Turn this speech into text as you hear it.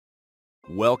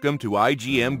Welcome to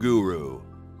igmGuru.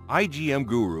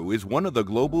 igmGuru is one of the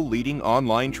global leading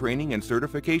online training and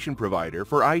certification provider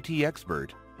for IT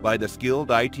expert by the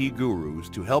skilled IT gurus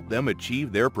to help them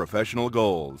achieve their professional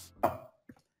goals.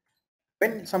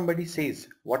 When somebody says,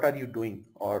 what are you doing,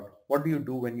 or what do you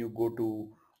do when you go to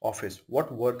office?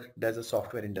 What work does a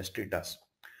software industry does?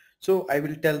 So I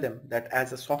will tell them that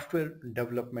as a software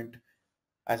development,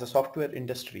 as a software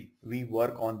industry, we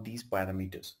work on these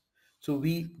parameters. So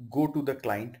we go to the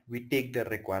client, we take their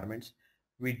requirements,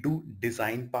 we do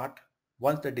design part.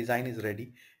 Once the design is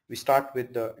ready, we start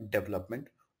with the development.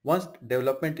 Once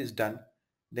development is done,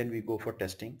 then we go for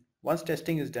testing. Once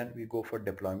testing is done, we go for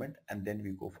deployment, and then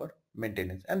we go for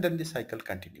maintenance, and then the cycle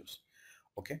continues.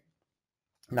 Okay.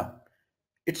 Now,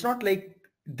 it's not like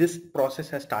this process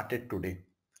has started today.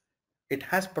 It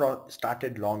has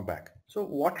started long back. So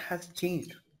what has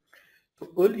changed? So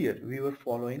earlier we were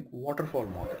following waterfall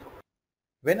model.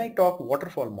 When I talk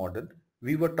waterfall model,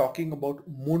 we were talking about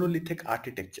monolithic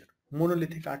architecture.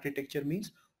 Monolithic architecture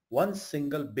means one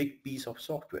single big piece of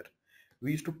software.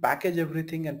 We used to package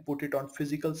everything and put it on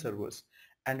physical servers,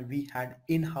 and we had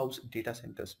in-house data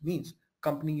centers. Means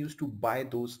company used to buy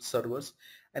those servers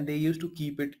and they used to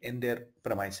keep it in their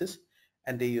premises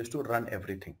and they used to run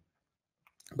everything.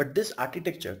 But this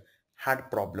architecture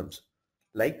had problems,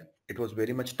 like it was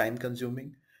very much time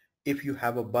consuming. If you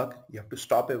have a bug, you have to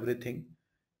stop everything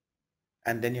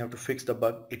and then you have to fix the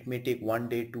bug. It may take 1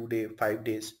 day, 2 day, 5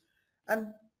 days. And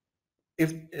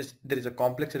if there is a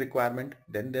complex requirement,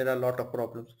 then there are a lot of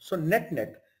problems. So net,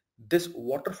 this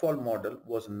waterfall model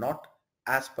was not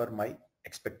as per my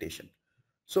expectation.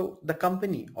 So the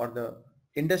company or the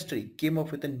industry came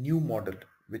up with a new model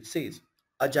which says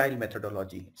agile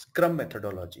methodology, scrum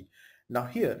methodology. Now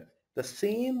here, the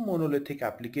same monolithic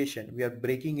application, we are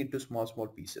breaking into small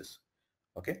pieces.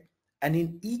 Okay. And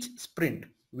in each sprint,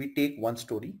 we take one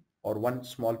story or one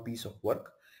small piece of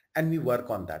work and we work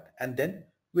on that. And then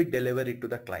we deliver it to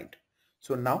the client.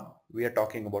 So now we are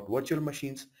talking about virtual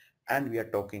machines and we are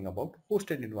talking about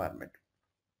hosted environment.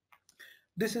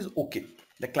 This is okay.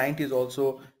 The client is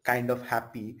also kind of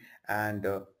happy and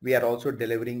we are also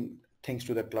delivering things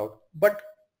to the cloud. But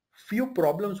few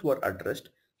problems were addressed.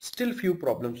 Still few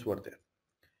problems were there.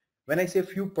 When I say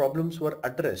few problems were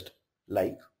addressed,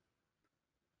 like,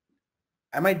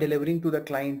 am I delivering to the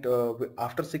client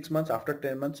after 6 months, after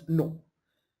 10 months? No.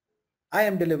 I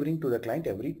am delivering to the client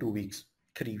every 2 weeks,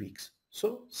 3 weeks.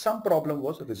 So some problem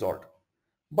was resolved.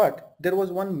 But there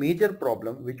was one major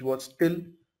problem which was still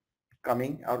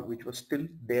coming or which was still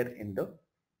there in the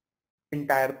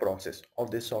entire process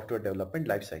of this software development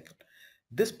lifecycle.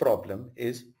 This problem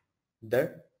is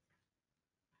the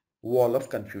wall of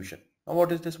confusion. Now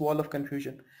what is this wall of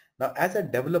confusion? Now as a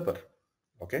developer,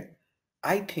 okay,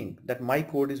 I think that my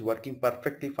code is working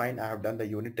perfectly fine. I have done the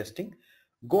unit testing.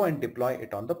 Go and deploy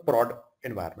it on the prod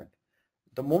environment.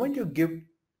 The moment you give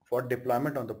for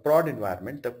deployment on the prod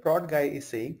environment, the prod guy is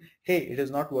saying, hey, it is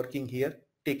not working here,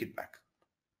 take it back.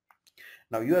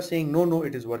 Now you are saying, no,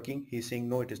 it is working. He's saying,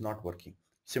 no, it is not working.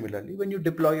 Similarly, when you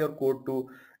deploy your code to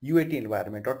UAT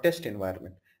environment or test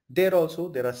environment, there also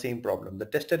there are same problem. The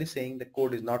tester is saying the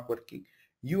code is not working.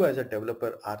 You as a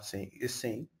developer are saying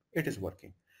it is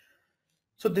working.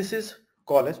 So this is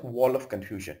called as wall of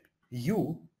confusion.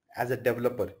 You as a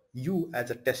developer, you as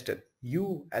a tester,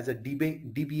 you as a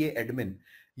DBA admin,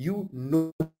 you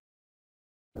know what's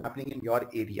happening in your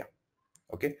area.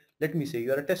 Okay, let me say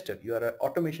you are a tester, you are an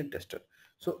automation tester.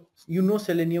 So you know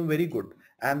Selenium very good,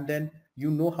 and then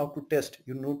you know how to test,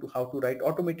 you know how to write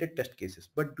automated test cases.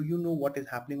 But do you know what is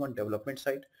happening on development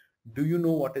side? Do you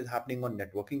know what is happening on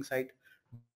networking side?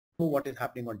 Know what is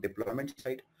happening on deployment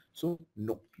side? So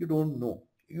no, you don't know.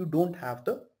 You don't have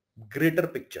the greater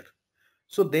picture.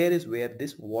 So there is where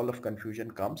this wall of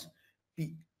confusion comes.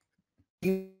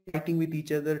 Teams fighting with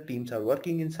each other, teams are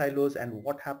working in silos, and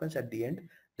what happens at the end?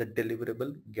 The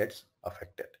deliverable gets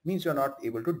affected. Means you're not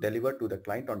able to deliver to the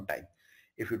client on time.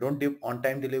 If you don't do on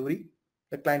time delivery,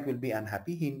 the client will be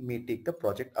unhappy. He may take the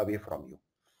project away from you.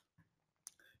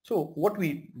 So what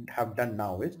we have done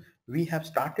now is we have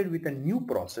started with a new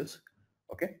process,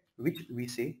 okay, which we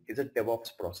say is a DevOps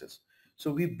process.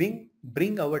 So we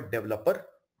bring our developer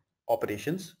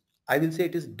operations. I will say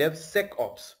it is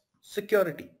DevSecOps,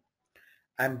 security.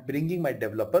 I'm bringing my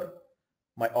developer,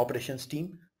 my operations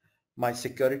team, my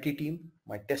security team,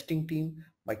 my testing team,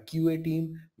 my QA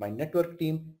team, my network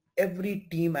team, every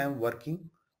team I'm working,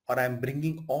 or I'm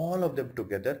bringing all of them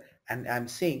together and I'm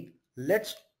saying,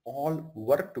 let's all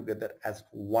work together as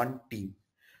one team.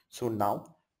 So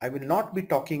now I will not be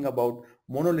talking about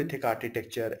monolithic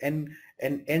architecture and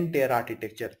an entire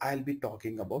architecture. I'll be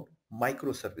talking about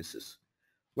microservices.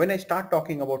 When I start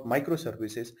talking about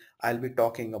microservices, I'll be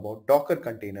talking about Docker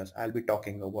containers, I'll be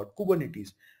talking about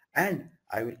Kubernetes, and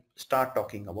I will start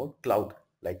talking about cloud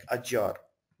like Azure,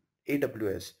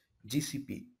 AWS,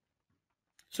 GCP.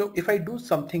 So if I do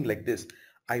something like this,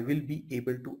 I will be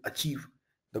able to achieve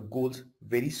the goals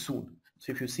very soon.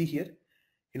 So if you see here,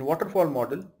 in waterfall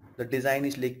model, the design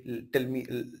is like, tell me,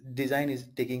 design is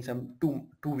taking some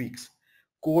two weeks.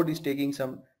 Code is taking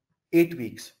some 8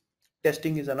 weeks.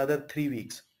 Testing is another 3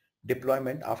 weeks.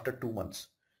 Deployment after 2 months.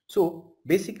 So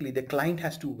basically the client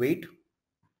has to wait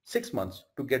 6 months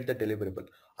to get the deliverable.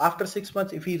 After 6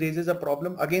 months, if he raises a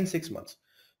problem, again 6 months.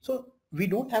 So we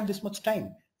don't have this much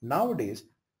time. Nowadays,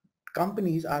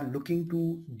 companies are looking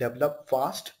to develop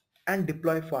fast and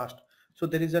deploy fast. So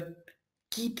there is a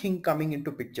key thing coming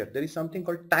into picture. There is something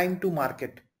called time to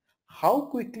market. How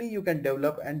quickly you can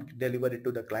develop and deliver it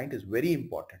to the client is very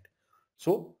important.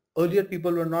 So earlier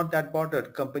people were not that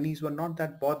bothered. Companies were not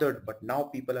that bothered, but now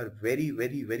people are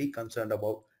very concerned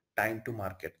about time to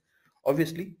market.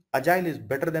 Obviously, Agile is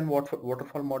better than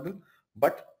waterfall model,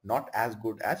 but not as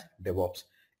good as DevOps.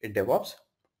 In DevOps,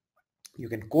 you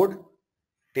can code,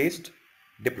 test,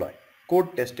 deploy,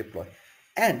 code, test, deploy.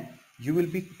 And you will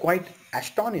be quite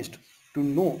astonished to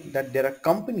know that there are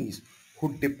companies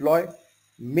who deploy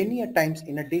many a times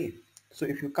in a day. So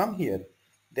if you come here,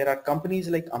 there are companies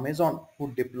like Amazon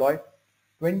who deploy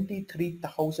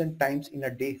 23,000 times in a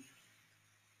day.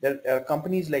 There are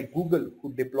companies like Google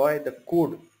who deploy the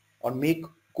code or make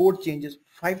code changes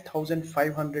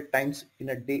 5,500 times in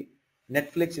a day.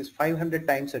 Netflix is 500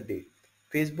 times a day.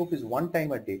 Facebook is 1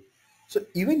 time a day. So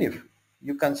even if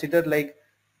you consider like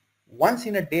once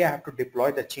in a day I have to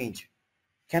deploy the change,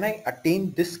 can I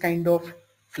attain this kind of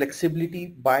flexibility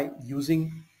by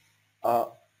using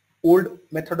old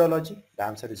methodology? The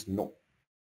answer is no.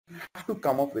 You have to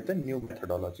come up with a new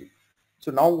methodology.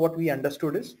 So now what we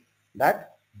understood is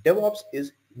that DevOps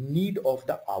is need of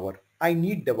the hour. I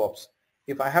need DevOps.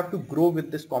 If I have to grow with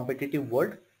this competitive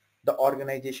world, the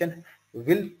organization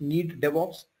will need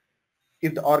DevOps.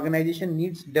 If the organization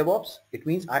needs DevOps, it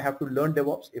means I have to learn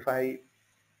DevOps. If I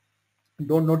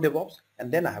don't know DevOps,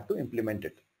 and then I have to implement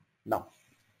it. Now,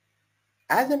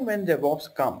 as and when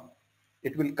DevOps come,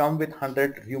 it will come with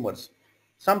 100 rumors.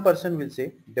 Some person will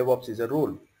say DevOps is a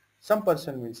role. Some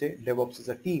person will say DevOps is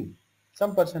a team.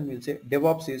 Some person will say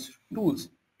DevOps is tools.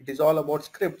 It is all about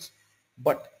scripts.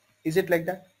 But is it like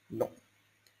that? No.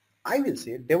 I will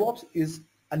say DevOps is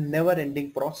a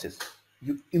never-ending process.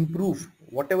 You improve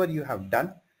whatever you have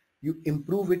done, you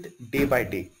improve it day by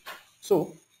day.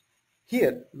 So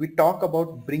here we talk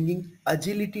about bringing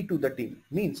agility to the team.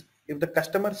 Means if the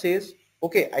customer says,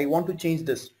 okay, I want to change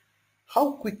this,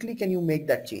 how quickly can you make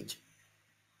that change?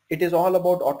 It is all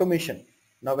about automation.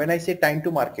 Now when I say time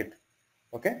to market,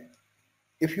 okay,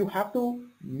 if you have to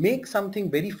make something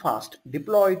very fast,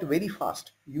 deploy it very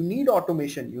fast, you need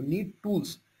automation, you need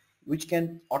tools which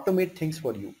can automate things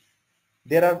for you.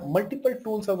 There are multiple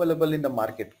tools available in the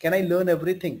market. Can I learn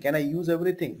everything? Can I use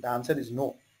everything? The answer is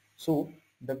no. So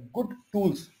the good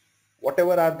tools,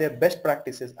 whatever are their best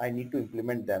practices, I need to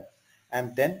implement them.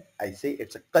 And then I say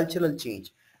it's a cultural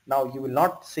change. Now you will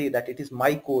not say that it is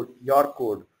my code, your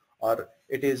code, or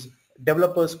it is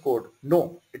developers code.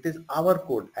 No, it is our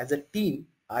code. As a team,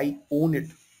 I own it.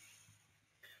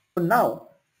 So now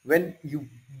when you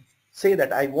say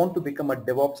that I want to become a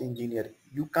DevOps engineer,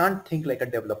 you can't think like a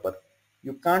developer.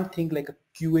 You can't think like a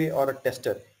QA or a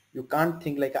tester. You can't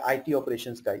think like an IT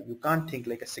operations guy. You can't think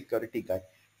like a security guy.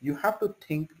 You have to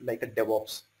think like a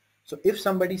DevOps. So if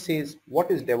somebody says, what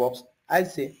is DevOps? I'll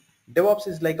say DevOps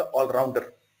is like an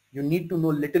all-rounder. You need to know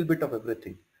little bit of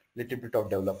everything. Little bit of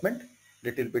development,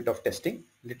 little bit of testing,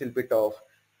 little bit of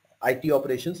IT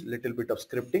operations, little bit of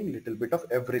scripting, little bit of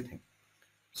everything.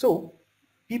 So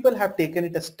people have taken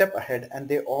it a step ahead and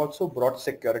they also brought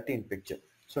security in picture.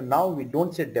 So now we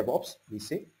don't say DevOps, we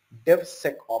say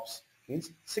DevSecOps,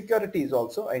 means security is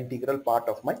also an integral part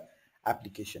of my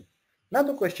application. Now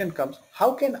the question comes,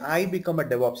 how can I become a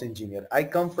DevOps engineer? I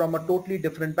come from a totally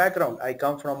different background. I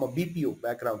come from a BPO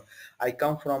background. I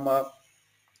come from a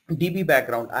DB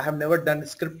background. I have never done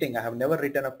scripting. I have never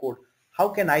written a code. How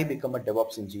can I become a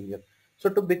DevOps engineer? So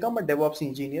to become a DevOps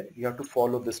engineer, you have to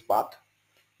follow this path.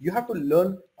 You have to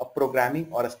learn a programming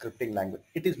or a scripting language.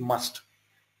 It is must.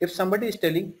 If somebody is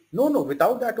telling, no,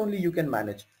 without that only you can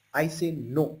manage, I say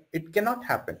no, it cannot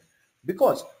happen,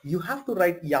 because you have to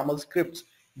write YAML scripts.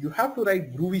 You have to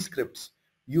write groovy scripts.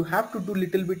 You have to do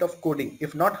little bit of coding.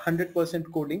 If not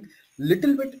 100% coding,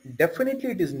 little bit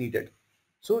definitely it is needed.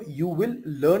 So you will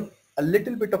learn a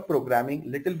little bit of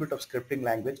programming, little bit of scripting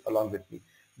language along with me.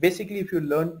 Basically, if you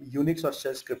learn Unix or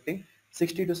shell scripting,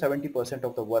 60 to 70%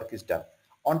 of the work is done.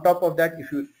 On top of that,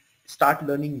 if you start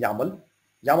learning YAML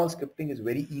scripting is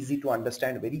very easy to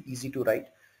understand, very easy to write.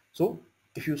 So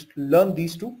if you learn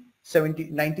these two,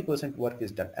 90% work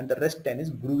is done, and the rest 10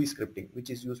 is Groovy scripting, which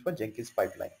is used for Jenkins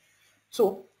pipeline.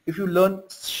 So if you learn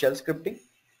shell scripting,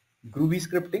 Groovy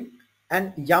scripting,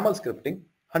 and YAML scripting,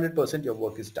 100% your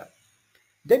work is done.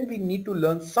 Then we need to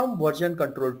learn some version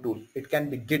control tool. It can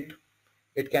be Git,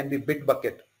 it can be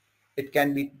Bitbucket, it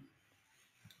can be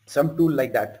some tool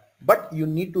like that. But you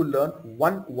need to learn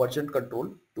one version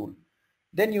control tool.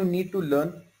 Then you need to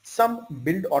learn some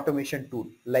build automation tool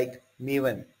like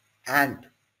Maven, Ant,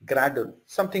 Gradle,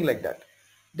 something like that.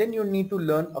 Then you need to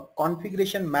learn a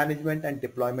configuration management and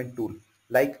deployment tool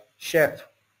like Chef,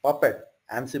 Puppet,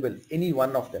 Ansible, any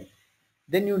one of them.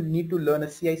 Then you need to learn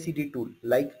a CI/CD tool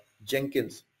like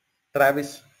Jenkins,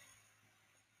 Travis,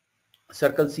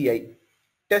 Circle CI,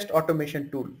 test automation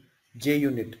tool,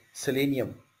 JUnit,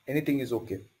 Selenium, anything is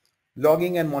okay.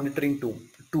 Logging and monitoring tool.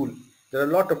 There are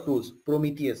a lot of tools,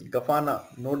 Prometheus, Grafana,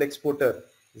 Node Exporter,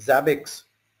 Zabbix,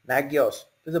 Nagios.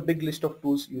 There's a big list of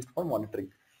tools used for monitoring.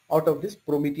 Out of this,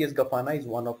 Prometheus Grafana is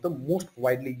one of the most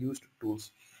widely used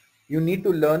tools. You need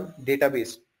to learn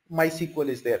database. MySQL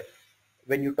is there.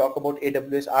 When you talk about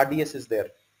AWS, RDS is there.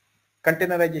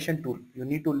 Containerization tool, you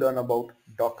need to learn about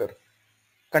Docker.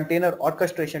 Container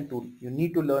orchestration tool, you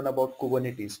need to learn about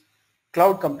Kubernetes.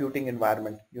 Cloud computing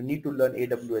environment, you need to learn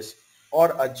AWS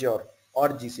or Azure or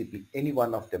GCP, any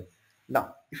one of them.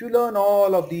 Now, if you learn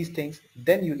all of these things,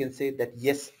 then you can say that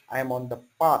yes, I am on the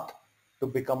path to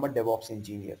become a DevOps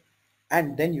engineer.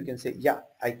 And then you can say, yeah,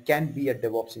 I can be a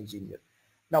DevOps engineer.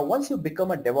 Now, once you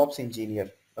become a DevOps engineer,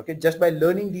 okay, just by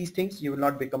learning these things, you will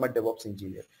not become a DevOps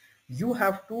engineer. You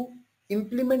have to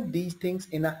implement these things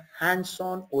in a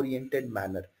hands-on oriented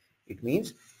manner. It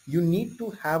means you need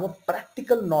to have a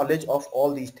practical knowledge of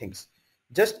all these things.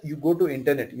 Just you go to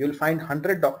internet, you'll find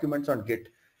 100 documents on Git.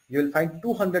 You'll find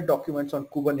 200 documents on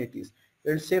Kubernetes.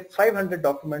 You'll say 500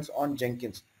 documents on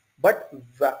Jenkins. But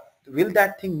will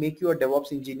that thing make you a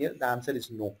DevOps engineer? The answer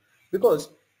is no, because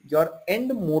your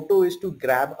end motto is to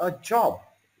grab a job.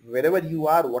 Wherever you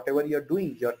are, whatever you're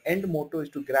doing, your end motto is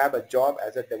to grab a job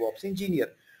as a DevOps engineer.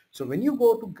 So when you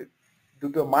go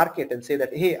to a market and say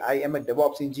that, hey, I am a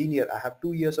DevOps engineer, I have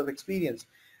 2 years of experience,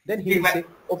 then he will say,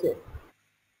 okay,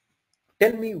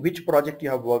 tell me which project you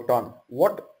have worked on,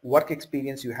 what work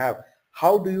experience you have,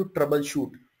 how do you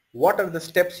troubleshoot, what are the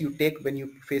steps you take when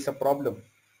you face a problem,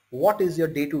 what is your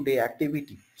day-to-day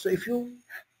activity. So if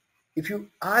you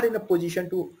are in a position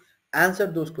to answer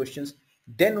those questions,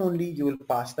 then only you will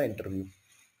pass the interview.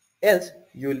 Else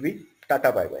you will be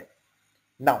tata bye bye.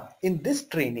 Now, in this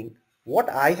training, what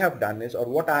I have done is, or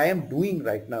what I am doing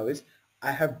right now is,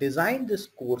 I have designed this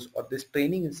course or this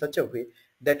training in such a way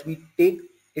that we take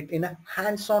it in a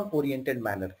hands-on oriented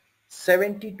manner.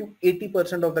 70 to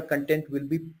 80% of the content will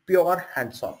be pure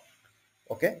hands-on.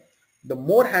 Okay. The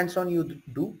more hands-on you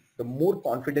do, the more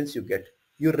confidence you get.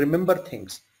 You remember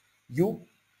things. You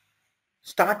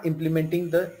start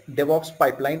implementing the DevOps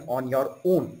pipeline on your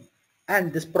own.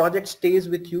 And this project stays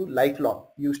with you lifelong.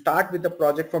 You start with the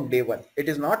project from day one. It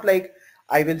is not like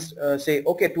I will say,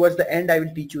 okay, towards the end, I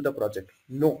will teach you the project.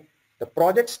 No, the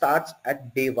project starts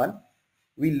at day one.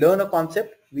 We learn a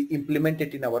concept, we implement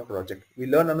it in our project. We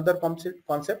learn another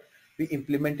concept, we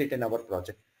implement it in our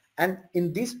project. And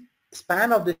in this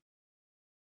span of this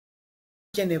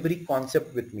and every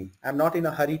concept with me. I'm not in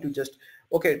a hurry to just,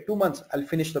 okay, 2 months, I'll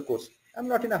finish the course. I'm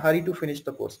not in a hurry to finish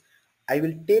the course. I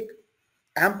will take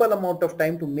ample amount of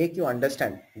time to make you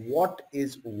understand what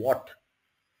is what.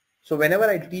 So whenever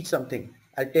I teach something,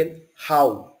 I'll tell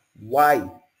how,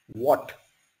 why, what.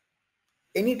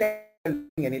 Anytime I'm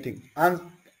doing anything, and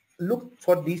look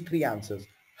for these three answers: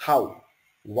 how,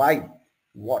 why,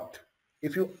 what.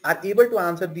 If you are able to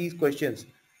answer these questions,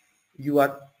 you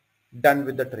are done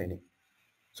with the training.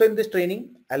 So in this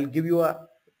training, I'll give you a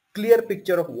clear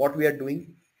picture of what we are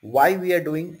doing, why we are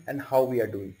doing, and how we are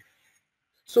doing.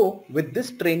 So with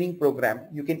this training program,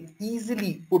 you can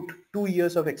easily put 2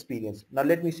 years of experience. Now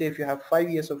let me say if you have 5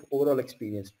 years of overall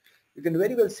experience, you can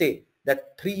very well say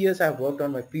that 3 years I have worked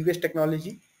on my previous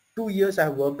technology, 2 years I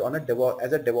have worked on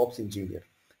as a DevOps engineer.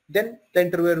 Then the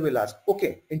interviewer will ask,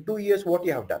 okay, in 2 years what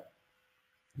you have done?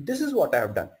 This is what I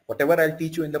have done. Whatever I'll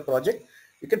teach you in the project,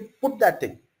 you can put that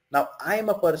thing. Now I am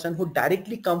a person who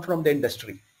directly come from the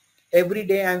industry. Every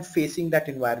day I'm facing that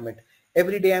environment.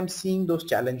 Every day I'm seeing those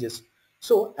challenges.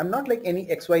 So I'm not like any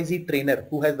XYZ trainer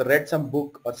who has read some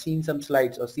book or seen some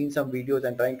slides or seen some videos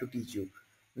and trying to teach you.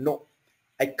 No,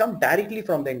 I come directly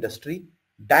from the industry.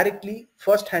 Directly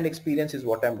first-hand experience is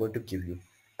what I'm going to give you.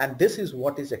 And this is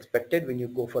what is expected when you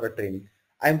go for a training.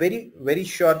 I'm very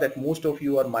sure that most of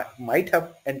you might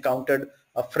have encountered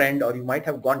a friend, or you might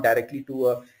have gone directly to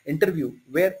a interview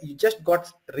where you just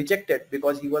got rejected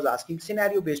because he was asking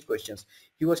scenario based questions.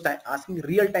 He was asking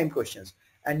real time questions,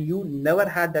 and you never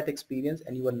had that experience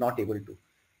and you were not able to.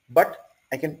 But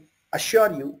I can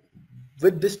assure you,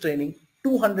 with this training,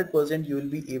 200% you will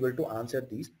be able to answer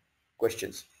these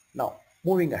questions. Now,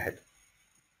 moving ahead,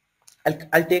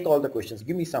 I'll take all the questions.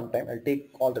 Give me some time. I'll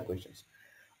take all the questions.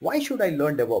 Why should I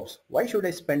learn DevOps? Why should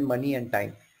I spend money and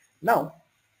time? Now,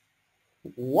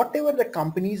 whatever the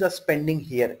companies are spending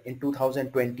here in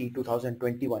 2020,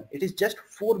 2021, it is just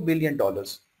 $4 billion.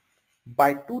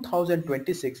 By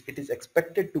 2026, it is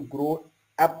expected to grow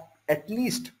up at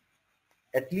least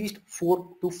 4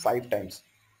 to 5 times.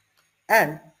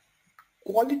 And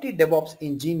quality DevOps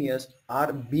engineers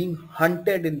are being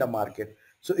hunted in the market.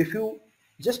 So if you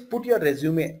just put your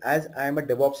resume as I am a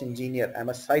DevOps engineer, I'm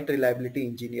a site reliability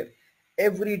engineer,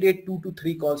 every day 2 to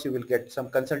 3 calls you will get. Some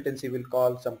consultancy will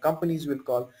call, some companies will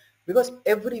call, because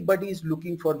everybody is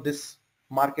looking for this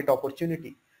market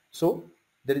opportunity. So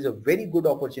there is a very good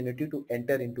opportunity to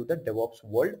enter into the DevOps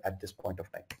world at this point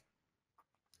of time.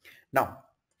 Now,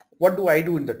 what do I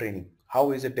do in the training?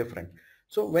 How is it different?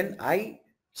 So when I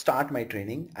start my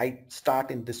training, I start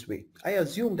in this way. I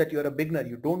assume that you're a beginner,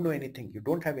 you don't know anything, you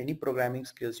don't have any programming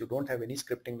skills, you don't have any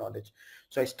scripting knowledge.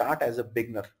 So I start as a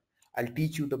beginner. I'll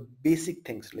teach you the basic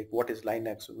things like what is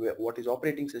Linux, what is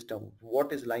operating system,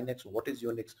 what is Linux, what is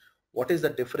Unix, what is the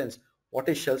difference, what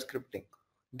is shell scripting.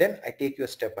 Then I take you a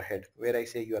step ahead where I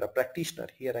say you are a practitioner.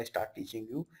 Here I start teaching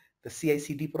you the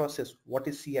CI/CD process. What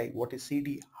is CI? What is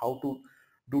CD? How to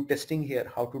do testing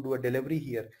here? How to do a delivery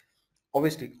here?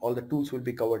 Obviously, all the tools will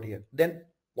be covered here. Then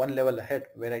one level ahead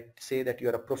where I say that you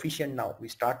are a proficient now, we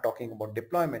start talking about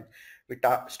deployment. We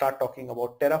start talking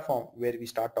about Terraform, where we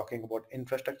start talking about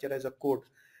infrastructure as a code.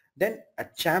 Then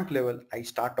at champ level, I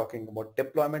start talking about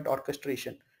deployment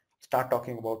orchestration, start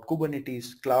talking about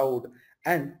Kubernetes, cloud,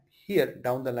 and here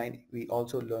down the line, we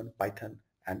also learn Python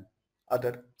and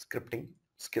other scripting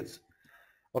skills.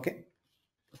 Okay.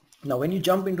 Now, when you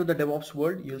jump into the DevOps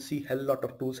world, you'll see hell lot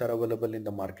of tools are available in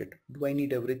the market. Do I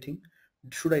need everything?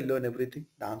 Should I learn everything?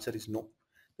 The answer is no.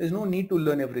 There's no need to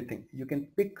learn everything. You can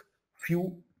pick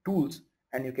few tools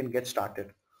and you can get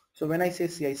started. So when I say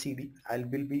CI/CD, I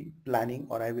will be planning,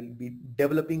 or I will be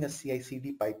developing a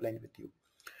CI/CD pipeline with you.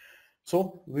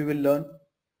 So we will learn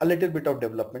a little bit of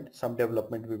development. Some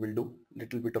development we will do,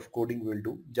 little bit of coding we will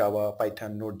do, Java,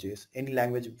 Python, Node.js, any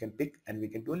language we can pick, and we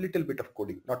can do a little bit of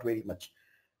coding, not very much.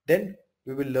 Then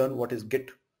we will learn what is Git,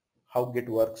 how Git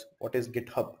works, what is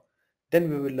GitHub. Then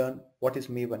we will learn what is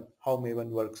Maven, how Maven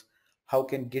works, how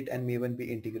can Git and Maven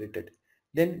be integrated.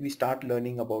 Then we start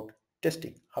learning about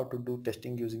testing, how to do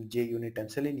testing using JUnit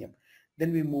and Selenium.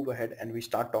 Then we move ahead and we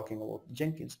start talking about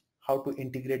Jenkins, how to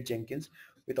integrate Jenkins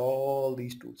with all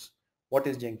these tools. What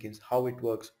is Jenkins, how it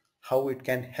works, how it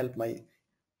can help my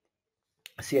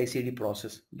CI/CD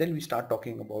process. Then we start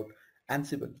talking about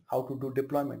Ansible, how to do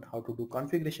deployment, how to do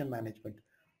configuration management.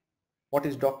 What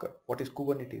is Docker? What is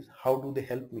Kubernetes? How do they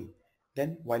help me?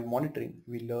 Then while monitoring,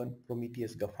 we learn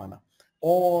Prometheus, Grafana.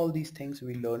 All these things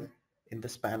we learn in the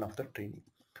span of the training.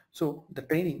 So the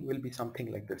training will be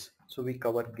something like this. So we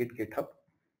cover Git, GitHub,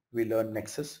 we learn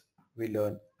Nexus, we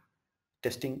learn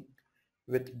testing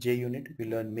with JUnit, we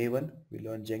learn Maven, we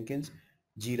learn Jenkins,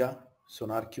 Jira,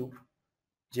 SonarQube,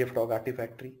 JFrog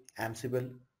Artifactory, Ansible,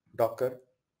 Docker,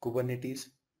 Kubernetes,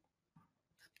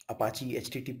 Apache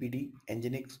HTTPD,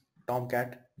 Nginx,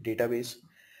 Tomcat, database,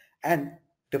 and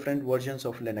different versions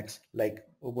of Linux like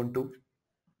Ubuntu,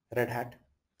 Red Hat.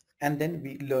 And then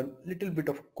we learn little bit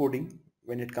of coding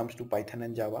when it comes to Python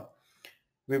and Java.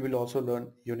 We will also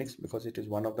learn Unix because it is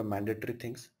one of the mandatory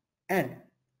things. And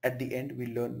at the end, we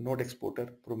learn Node Exporter,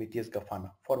 Prometheus,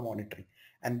 Grafana for monitoring.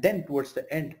 And then towards the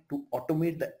end, to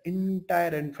automate the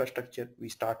entire infrastructure, we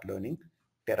start learning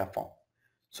Terraform.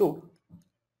 So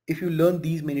if you learn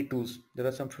these many tools, there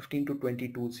are some 15 to 20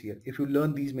 tools here. If you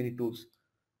learn these many tools,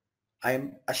 I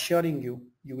am assuring you,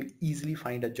 you will easily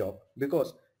find a job,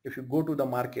 because if you go to the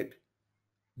market,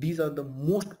 these are the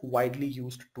most widely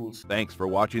used tools. Thanks for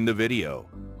watching the video.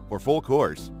 For full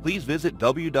course, please visit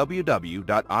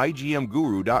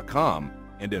www.igmguru.com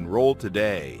and enroll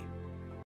today.